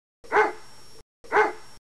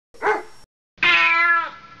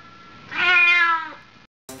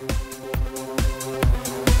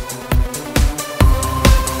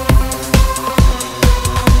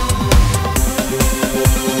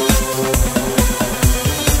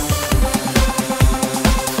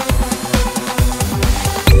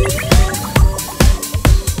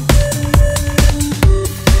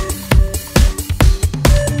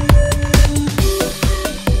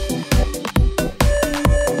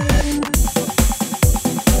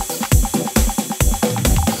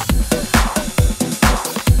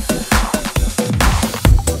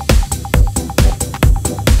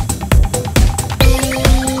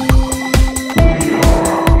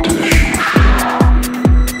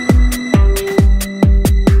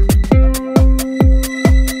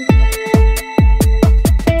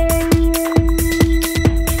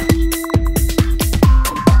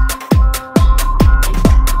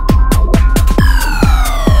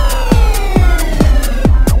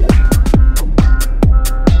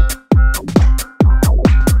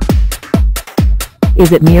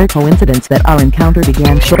Is it mere coincidence that our encounter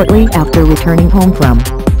began shortly after returning home from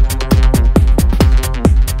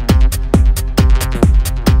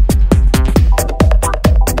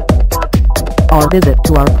our visit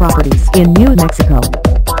to our properties in New Mexico,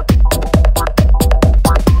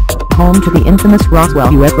 home to the infamous Roswell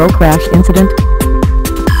UFO crash incident?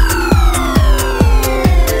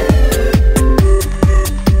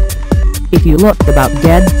 If you look about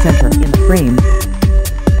dead center in the frame,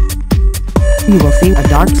 you will see a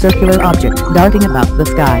dark circular object darting about the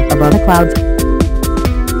sky above the clouds.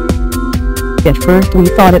 At first we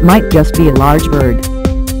thought it might just be a large bird,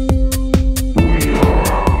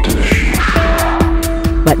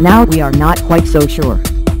 but now we are not quite so sure,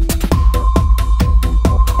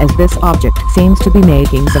 as this object seems to be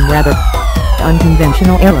making some rather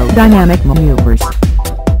unconventional aerodynamic maneuvers,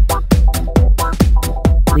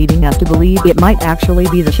 leading us to believe it might actually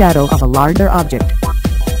be the shadow of a larger object.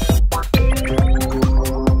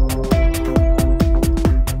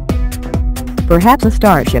 Perhaps a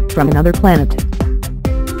starship from another planet.